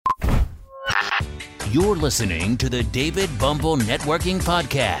You're listening to the David Bumble Networking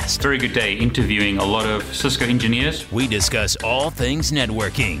Podcast. Very good day interviewing a lot of Cisco engineers. We discuss all things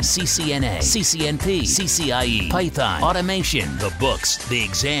networking, CCNA, CCNP, CCIE, Python, automation, the books, the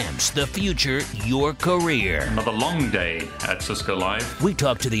exams, the future, your career. Another long day at Cisco Live. We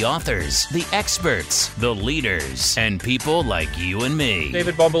talk to the authors, the experts, the leaders, and people like you and me.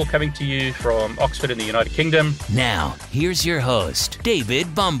 David Bumble coming to you from Oxford in the United Kingdom. Now, here's your host,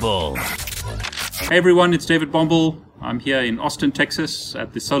 David Bumble. Hey everyone, it's David Bumble. I'm here in Austin, Texas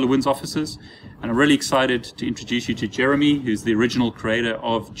at the SolarWinds offices, and I'm really excited to introduce you to Jeremy, who's the original creator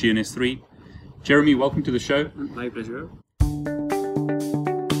of GNS3. Jeremy, welcome to the show. My pleasure.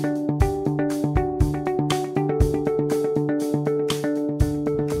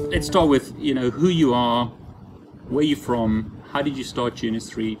 Let's start with, who you are, where you're from, how did you start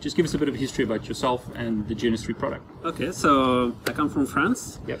GNS3? Just give us a bit of history about yourself and the GNS3 product. Okay, so I come from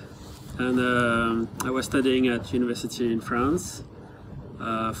France. Yep. And I was studying at university in France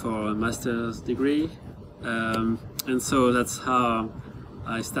for a master's degree. And so that's how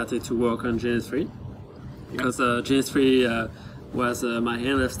I started to work on GNS3. Because GNS3 was my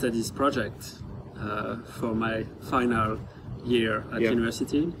end of studies project for my final year at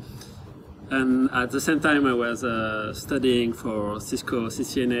university. And at the same time I was studying for Cisco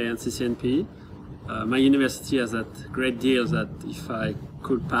CCNA and CCNP. My university has that great deal that if I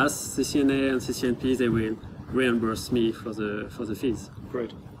could pass CCNA and CCNP, they will reimburse me for the fees.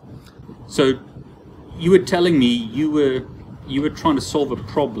 Great. So you were telling me you were trying to solve a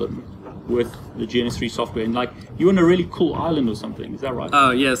problem with the GNS3 software, and you were on a really cool island or something. Is that right?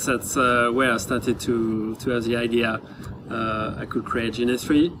 Oh yes, that's where I started to have the idea I could create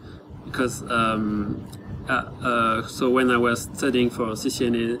GNS3, because so when I was studying for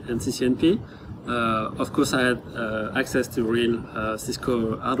CCNA and CCNP. Of course, I had access to real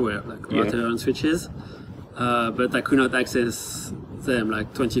Cisco hardware, like router and switches, but I could not access them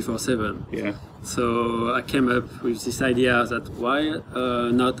 24/7. Yeah. So I came up with this idea that why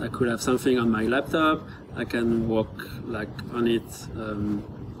not I could have something on my laptop. I can work on it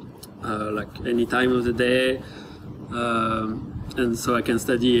any time of the day, and so I can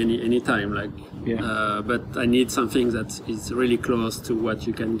study any time. But I need something that is really close to what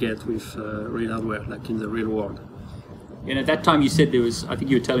you can get with real hardware, in the real world. And at that time you said there was, I think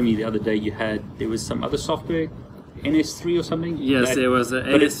you were telling me the other day there was some other software, NS3 or something? Yes, there was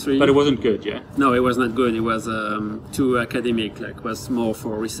NS3. But it wasn't good, yeah? No, it was not good. It was too academic, was more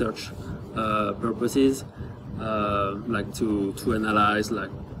for research purposes, to analyze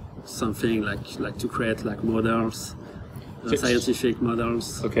something to create models, scientific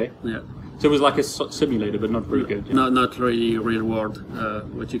models. Okay. Yeah. So it was like a simulator, but not very good. Yeah? Not really real world,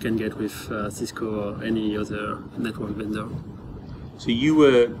 what you can get with Cisco or any other network vendor. So you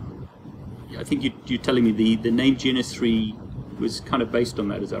were, I think you're telling me the name GNS3 was kind of based on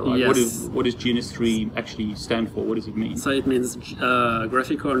that, is that right? Yes. What does GNS3 actually stand for? What does it mean? So it means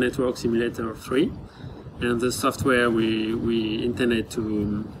Graphical Network Simulator 3, and the software we intended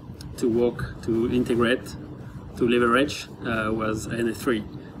to work, to integrate, to leverage was NS3.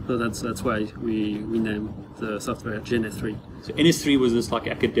 So that's why we named the software GNS3. So NS3 was this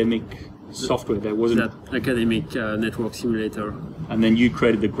academic software that wasn't... That academic network simulator. And then you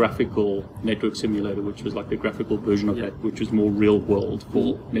created the graphical network simulator, which was the graphical version of that, which was more real world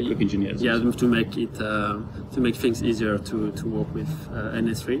for network engineers. Yeah, to make it to make things easier to work with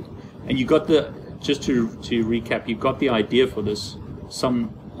NS3. And you got just to recap, you got the idea for this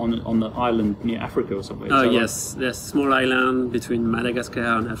on the island near Africa or somewhere. Oh yes, there's a small island between Madagascar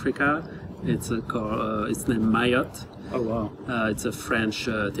and Africa. It's named Mayotte. Oh wow! It's a French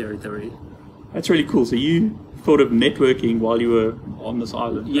territory. That's really cool. So you thought of networking while you were on this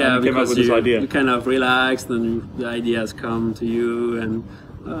island. Yeah, and came up with this idea. You kind of relaxed, and the ideas come to you, and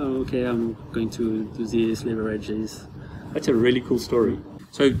okay, I'm going to do this, leverage this. That's a really cool story.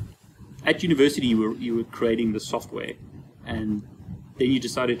 So at university, you were creating the software, and then you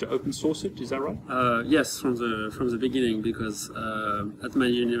decided to open source it, is that right? Yes, from the beginning, because at my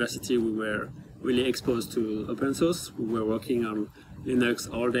university we were really exposed to open source. We were working on Linux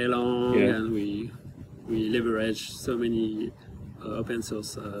all day long, and we leveraged so many open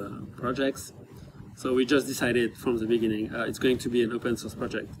source projects. So we just decided from the beginning it's going to be an open source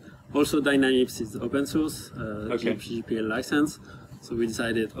project. Also, Dynamics is open source, GPL license. So we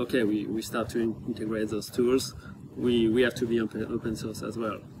decided, okay, we start to integrate those tools. We have to be open source as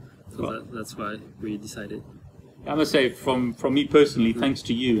well. So that's why we decided. I must say, from me personally, thanks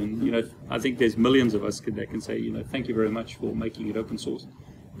to you, and I think there's millions of us that can say, thank you very much for making it open source,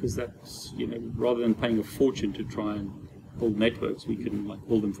 because that's, rather than paying a fortune to try and build networks, we can like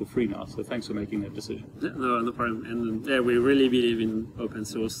build them for free now. So thanks for making that decision. Yeah, no problem. And we really believe in open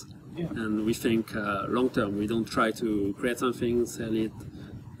source. Yeah. And we think long term. We don't try to create something, sell it,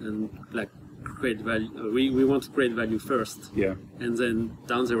 and like create value. We want to create value first. Yeah. And then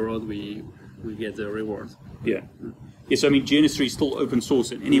down the road we get the reward. Yeah. Yeah. So I mean, GNS3 is still open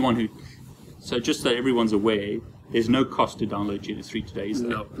source, and anyone who, so just so everyone's aware, there's no cost to download GNS3 today, is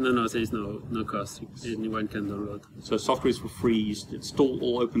there? No. There is no cost. Anyone can download. So software is for free. It's still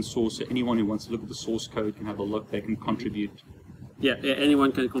all open source. So anyone who wants to look at the source code can have a look. They can contribute. Yeah,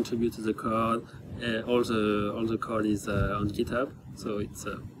 anyone can contribute to the code. All the code is on GitHub, so it's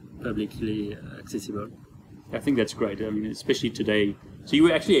publicly accessible. I think that's great. I mean, especially today. So you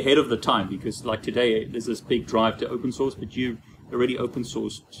were actually ahead of the time, because like today there's this big drive to open source, but you already open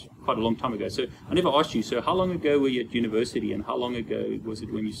sourced quite a long time ago. So I never asked you, so how long ago were you at university, and how long ago was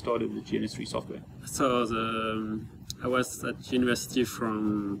it when you started the GNS3 software? So I was at university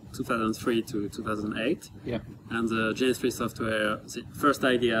from 2003 to 2008. Yeah. And the GNS3 software, the first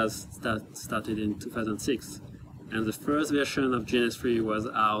ideas started in 2006. And the first version of GNS3 was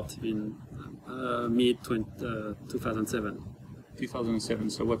out in mid-2007. 2007,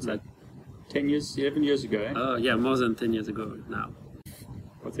 so what's that? 10 years, 11 years ago, eh? Yeah, more than 10 years ago now.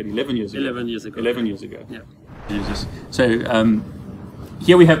 What's that, 11 years ago? 11 years ago. 11 years ago. Yeah. Jesus. So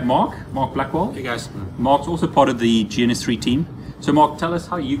here we have Mark Blackwell. Hey guys. Mark's also part of the GNS3 team. So Mark, tell us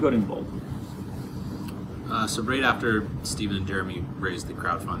how you got involved. So right after Stephen and Jeremy raised the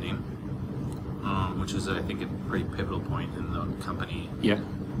crowdfunding, which was, I think, a pretty pivotal point in the company. Yeah.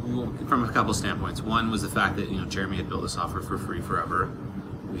 From a couple of standpoints. One was the fact that Jeremy had built the software for free forever.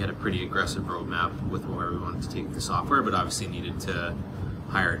 We had a pretty aggressive roadmap with where we wanted to take the software, but obviously needed to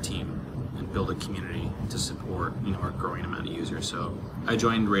hire a team and build a community to support our growing amount of users. So I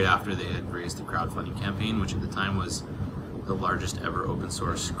joined right after they had raised the crowdfunding campaign, which at the time was the largest ever open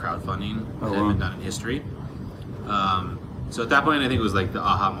source crowdfunding that had been done in history. So at that point, I think it was like the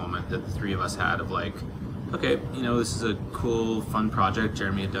aha moment that the three of us had of like, okay, this is a cool, fun project.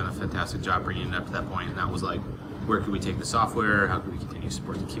 Jeremy had done a fantastic job bringing it up to that point, and that was like, where could we take the software? How could we continue to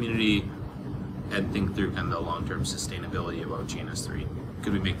support the community? And think through kind of the long-term sustainability about GNS3.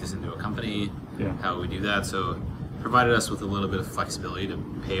 Could we make this into a company? Yeah. How would we do that? So it provided us with a little bit of flexibility to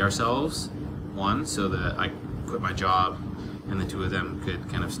pay ourselves, one, so that I quit my job and the two of them could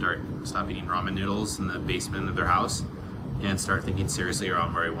kind of stop eating ramen noodles in the basement of their house and start thinking seriously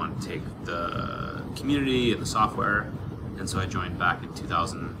around where I want to take the community and the software. And so I joined back in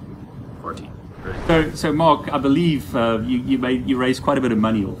 2014. So Mark, I believe you raised quite a bit of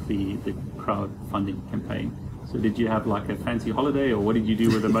money off the crowdfunding campaign. So did you have like a fancy holiday, or what did you do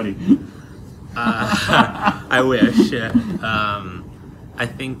with the money? I wish. I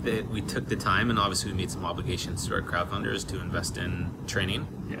think that we took the time, and obviously we made some obligations to our crowdfunders to invest in training.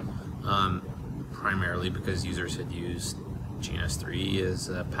 Yeah. Primarily because users had used GNS3 as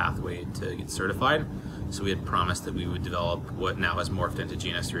a pathway to get certified. So we had promised that we would develop what now has morphed into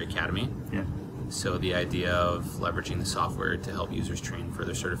GNS3 Academy. Yeah. So the idea of leveraging the software to help users train for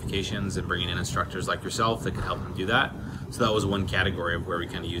their certifications and bringing in instructors like yourself that could help them do that. So that was one category of where we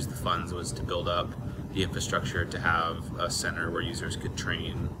kind of used the funds, was to build up the infrastructure to have a center where users could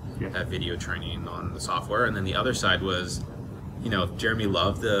train, have video training on the software. And then the other side was, Jeremy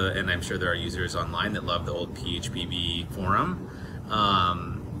loved and I'm sure there are users online that love the old PHPB forum,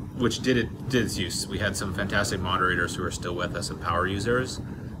 which did its use. We had some fantastic moderators who are still with us and power users,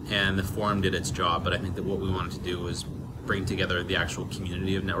 and the forum did its job. But I think that what we wanted to do was bring together the actual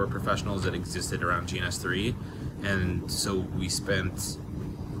community of network professionals that existed around GNS3. And so we spent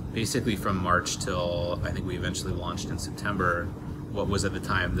basically from March till I think we eventually launched in September what was at the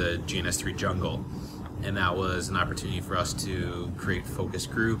time the GNS3 Jungle. And that was an opportunity for us to create focus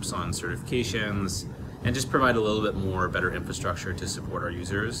groups on certifications and just provide a little bit more better infrastructure to support our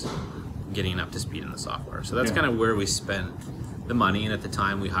users getting up to speed in the software. So that's kind of where we spent the money, and at the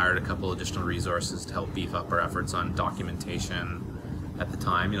time we hired a couple additional resources to help beef up our efforts on documentation. At the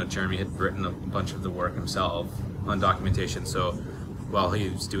time, Jeremy had written a bunch of the work himself on documentation, so while he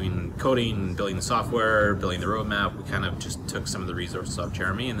was doing coding and building the software, building the roadmap, we kind of just took some of the resources off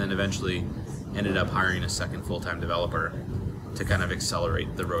Jeremy, and then eventually ended up hiring a second full-time developer to kind of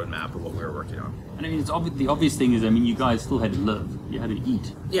accelerate the roadmap of what we were working on. And I mean, the obvious thing is, you guys still had to live. You had to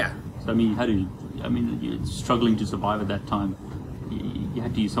eat. Yeah. So you're struggling to survive at that time. You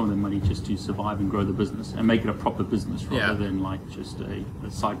had to use some of the money just to survive and grow the business and make it a proper business rather than like just a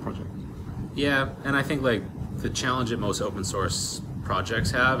side project. Yeah, and I think like the challenge that most open source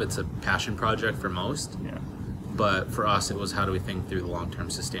projects have, it's a passion project for most. Yeah. But for us, it was how do we think through the long-term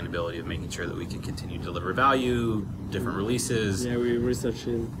sustainability of making sure that we can continue to deliver value, different releases. Yeah, we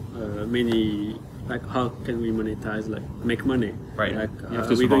researching many, like how can we monetize, like make money. Right. Like, to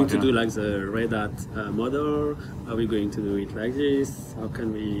are we going to survive, do like the Red Hat model? Are we going to do it like this? How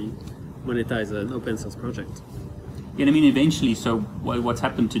can we monetize an open source project? Yeah, I mean, eventually, so what's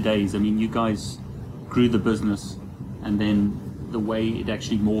happened today is, I mean, you guys grew the business, and then the way it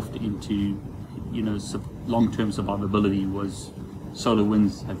actually morphed into, you know, long-term survivability was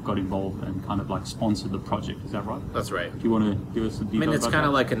SolarWinds have got involved and kind of like sponsored the project. Is that right? That's right. Do you want to give us a detail? I mean, it's about kind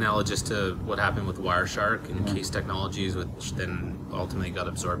of that? like analogous to what happened with Wireshark and Case Technologies, which then ultimately got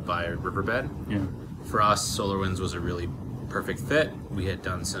absorbed by Riverbed. Yeah. For us, SolarWinds was a really perfect fit. We had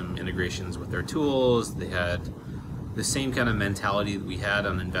done some integrations with their tools. They had the same kind of mentality that we had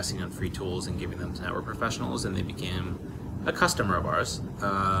on investing on free tools and giving them to network professionals, and they became a customer of ours,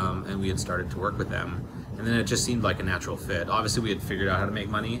 and we had started to work with them. And then it just seemed like a natural fit. Obviously, we had figured out how to make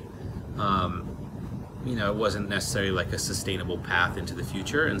money. You know, it wasn't necessarily like a sustainable path into the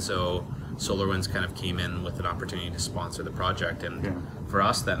future, and so SolarWinds kind of came in with an opportunity to sponsor the project. And for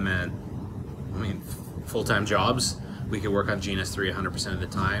us, that meant, I mean, full-time jobs. We could work on GNS3 100% of the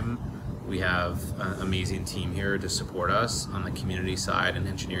time. We have an amazing team here to support us on the community side and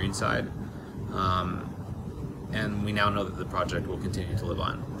engineering side. And we now know that the project will continue to live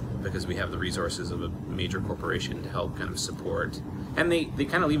on because we have the resources of a major corporation to help kind of support. And they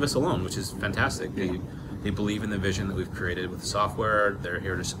kind of leave us alone, which is fantastic. They believe in the vision that we've created with the software. They're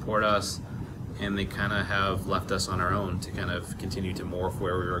here to support us. And they kind of have left us on our own to kind of continue to morph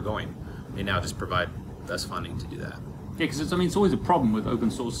where we were going. They now just provide us funding to do that. Yeah, because it's always a problem with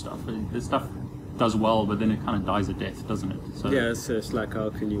open source stuff. This stuff does well, but then it kind of dies a death, doesn't it? So, Yeah, so it's like how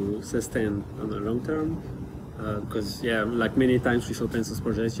can you sustain on the long term? Because like many times with open source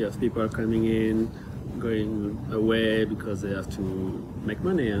projects, you have people coming in, going away because they have to make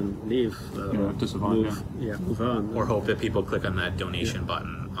money and leave. to survive. Move on. Or hope that people click on that donation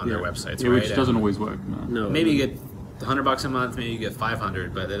button on their websites, Yeah, right? which doesn't always work. No. No, Maybe you get $100 a month, maybe you get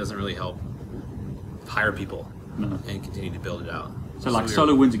 500, but that doesn't really help hire people and continue to build it out. So like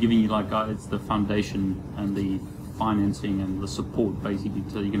SolarWinds are giving you like it's the foundation and the financing and the support basically,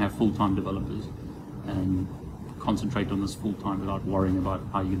 so you can have full-time developers and concentrate on this full-time without worrying about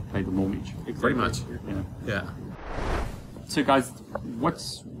how you pay the mortgage. Pretty much. Yeah. So guys,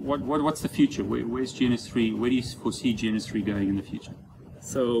 what's the future? Where's GNS3? Where do you foresee GNS3 going in the future?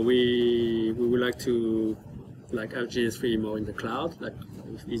 So we would like to have GNS3 more in the cloud, like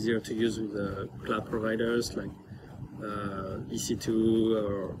easier to use with the cloud providers like EC2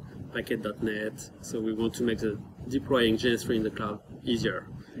 or Packet.net. So we want to make the deploying GNS3 in the cloud easier.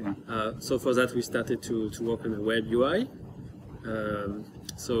 Yeah. So for that we started to work on a web UI.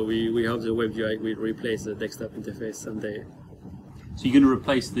 So we hope the web UI will replace the desktop interface someday. So you're going to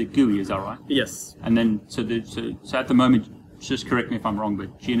replace the GUI, is that right? Yes. And then so at the moment, just correct me if I'm wrong,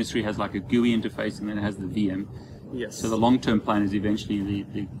 but GNS3 has like a GUI interface and then it has the VM. Yes. So the long-term plan is eventually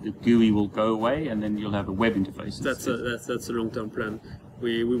the GUI will go away and then you'll have a web interface. That's a long-term plan.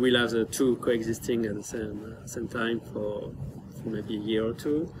 We will have the two coexisting at the same time for maybe a year or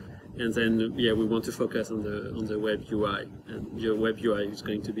two, and then we want to focus on the web UI, and your web UI is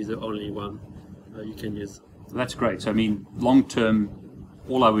going to be the only one you can use. That's great. So I mean, long-term,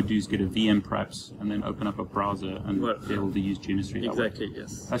 all I would do is get a VM perhaps and then open up a browser and be able to use GNS3 that way. Exactly.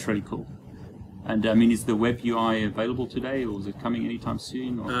 Yes. That's really cool. And I mean, is the web UI available today, or is it coming anytime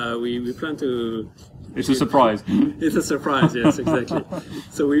soon? Or? We plan to. It's a surprise. It's a surprise, yes, exactly.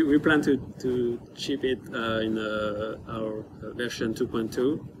 So we plan to ship it in our version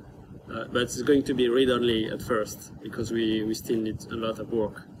 2.2, but it's going to be read-only at first because we still need a lot of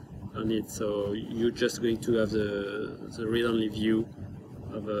work on it. So you're just going to have the read-only view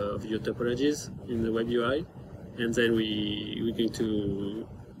of your topologies in the web UI, and then we're going to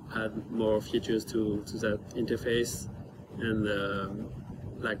add more features to that interface, and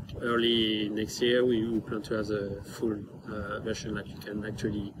like early next year we plan to have the full version, like you can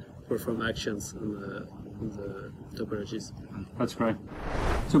actually perform actions on the topologies. That's great.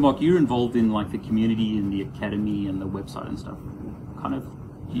 So Mark, you're involved in like the community and the academy and the website and stuff.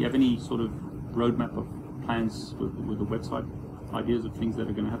 Do you have any sort of roadmap of plans with the website, ideas of things that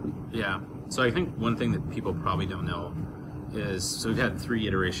are going to happen? Yeah. So I think one thing that people probably don't know is, so we've had 3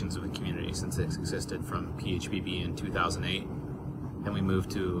 iterations of the community since it's existed, from PHPB in 2008. Then we moved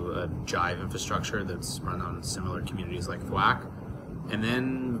to a Jive infrastructure that's run on similar communities like Thwack. And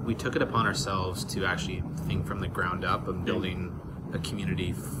then we took it upon ourselves to actually think from the ground up of building a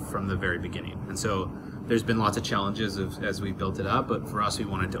community from the very beginning. And so there's been lots of challenges as we built it up, but for us, we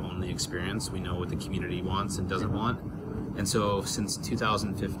wanted to own the experience. We know what the community wants and doesn't want. And so since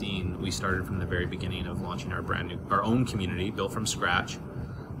 2015, we started from the very beginning of launching our own community built from scratch.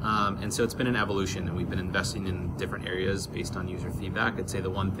 And so it's been an evolution, and we've been investing in different areas based on user feedback. I'd say the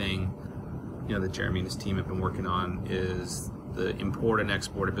one thing, that Jeremy and his team have been working on is the import and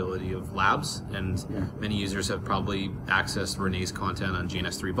exportability of labs. And many users have probably accessed René's content on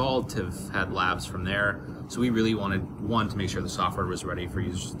GNS3 Vault, have had labs from there. So we really wanted, to make sure the software was ready for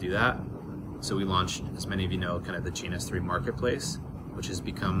users to do that. So we launched, as many of you know, kind of the GNS3 Marketplace, which has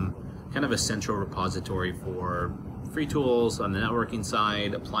become kind of a central repository for free tools on the networking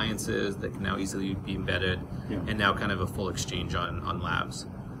side, appliances that can now easily be embedded, and now kind of a full exchange on labs.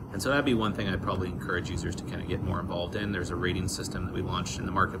 And so that'd be one thing I'd probably encourage users to kind of get more involved in. There's a rating system that we launched in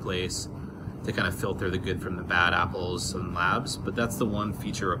the marketplace to kind of filter the good from the bad apples and labs. But that's the one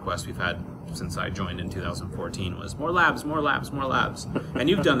feature request we've had since I joined in 2014 was more labs, more labs, more labs. And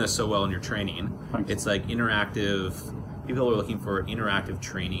you've done this so well in your training. It's like interactive. People are looking for interactive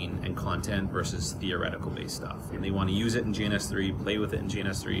training and content versus theoretical based stuff. And they want to use it in GNS3, play with it in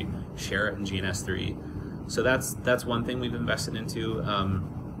GNS3, share it in GNS3. So that's one thing we've invested into.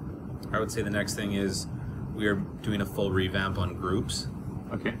 I would say the next thing is we are doing a full revamp on groups.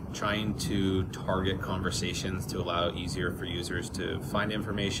 Okay. Trying to target conversations to allow it easier for users to find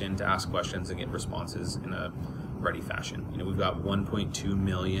information, to ask questions, and get responses in a ready fashion. We've got 1.2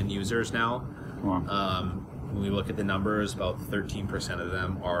 million users now. Wow. When we look at the numbers, about 13% of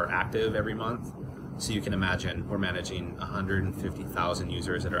them are active every month. So you can imagine we're managing 150,000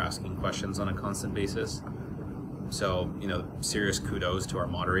 users that are asking questions on a constant basis. So, serious kudos to our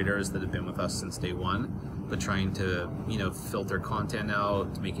moderators that have been with us since day one, but trying to, filter content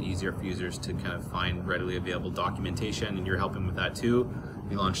out to make it easier for users to kind of find readily available documentation, and you're helping with that too.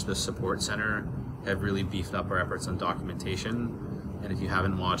 We launched the support center, have really beefed up our efforts on documentation. And if you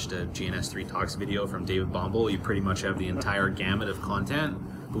haven't watched a GNS3 Talks video from David Bombal, you pretty much have the entire gamut of content,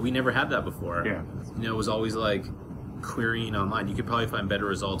 but we never had that before. Yeah. It was always like querying online. You could probably find better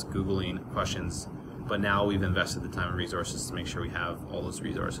results Googling questions. But now we've invested the time and resources to make sure we have all those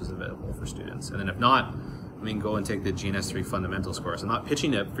resources available for students. And then if not, go and take the GNS3 Fundamentals course. I'm not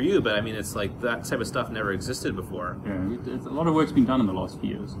pitching it for you, but it's like that type of stuff never existed before. Yeah, a lot of work's been done in the last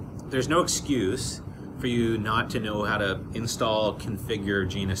few years. There's no excuse for you not to know how to install, configure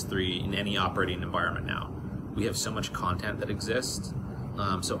GNS3 in any operating environment now. We have so much content that exists.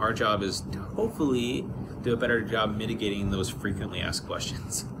 So our job is to hopefully do a better job mitigating those frequently asked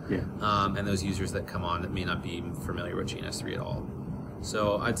questions. Yeah. And those users that come on that may not be familiar with GNS3 at all.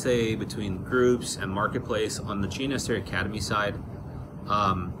 So I'd say between groups and marketplace on the GNS3 Academy side,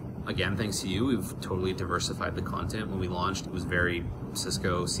 again, thanks to you, we've totally diversified the content. When we launched, it was very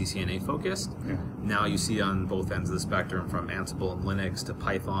Cisco CCNA focused. Yeah. Now you see on both ends of the spectrum, from Ansible and Linux to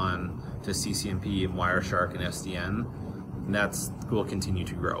Python to CCNP and Wireshark and SDN, and that will continue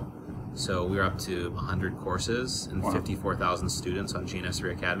to grow. So we're up to 100 courses and 54,000 students on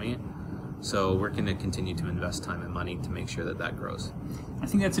GNS3 Academy. So we're going to continue to invest time and money to make sure that grows. I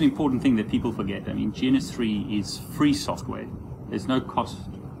think that's an important thing that people forget. GNS3 is free software. There's no cost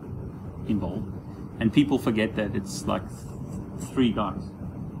involved. And people forget that it's like 3 guys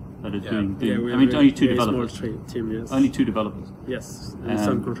that are doing. Only 2 developers. Team, yes. Only 2 developers. Yes, and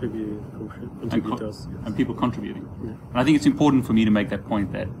some contributors. And people contributing. Yeah. And I think it's important for me to make that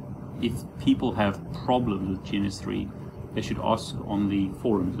point that if people have problems with GNS3, they should ask on the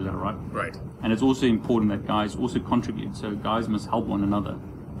forums, is that right? Right. And it's also important that guys also contribute. So guys must help one another,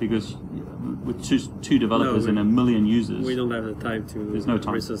 because with two developers and 1 million users, we don't have the time there's no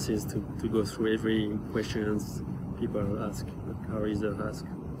time. resources to go through every questions people ask, our users ask.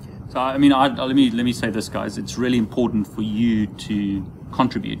 So let me say this, guys. It's really important for you to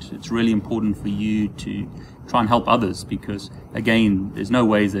contribute. It's really important for you to try and help others, because again, there's no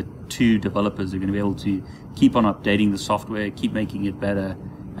ways that 2 developers are going to be able to keep on updating the software, keep making it better,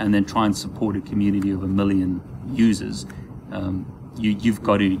 and then try and support a community of 1 million users. You've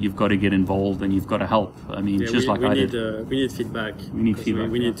got to get involved, and you've got to help. I did. We need feedback. We need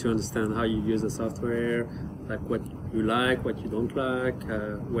feedback. We need to understand how you use the software, like what you like, what you don't like,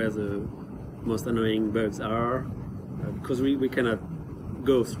 where the most annoying bugs are, because we cannot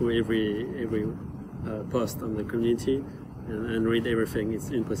go through every post on the community and read everything. It's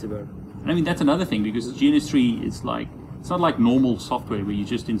impossible. And that's another thing, because GNS3 is it's not like normal software where you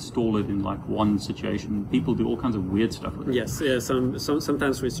just install it in one situation. People do all kinds of weird stuff with it. Yes,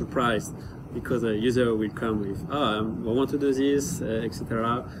 sometimes we're surprised, because a user will come with, I want to do this,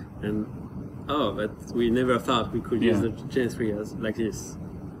 etc. And oh, but we never thought we could use the GNS3 as like this.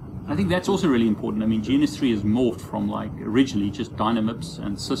 I think that's also really important. I mean, GNS3 has morphed from like originally just Dynamips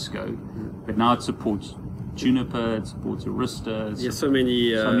and Cisco, but now it supports Juniper, it supports Arista. Yeah, so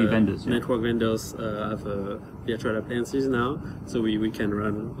many vendors. Network vendors have virtual appliances now, so we can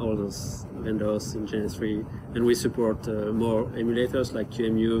run all those vendors in GNS3, and we support more emulators like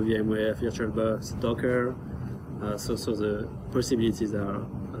QEMU, VMware, VirtualBox, Docker. So the possibilities are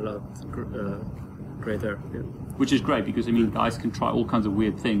a lot greater. Yeah. Which is great because I mean, guys can try all kinds of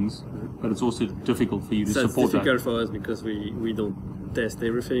weird things, but it's also difficult for you to support that. It's difficult for us because we don't test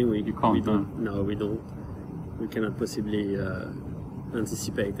everything. We don't. We cannot possibly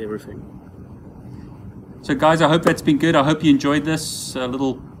anticipate everything. So guys, I hope that's been good. I hope you enjoyed this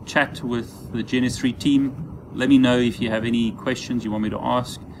little chat with the GNS3 team. Let me know if you have any questions you want me to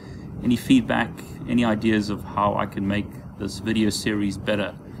ask, any feedback, any ideas of how I can make this video series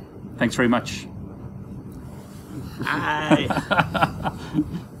better. Thanks very much. Hi.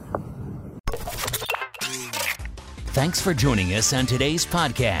 Thanks for joining us on today's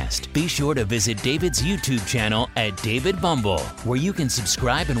podcast. Be sure to visit David's YouTube channel at David Bumble, where you can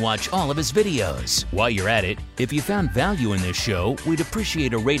subscribe and watch all of his videos. While you're at it, if you found value in this show, we'd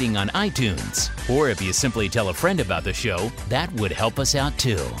appreciate a rating on iTunes. Or if you simply tell a friend about the show, that would help us out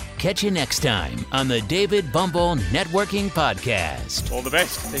too. Catch you next time on the David Bumble Networking Podcast. All the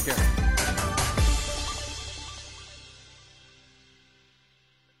best. Take care.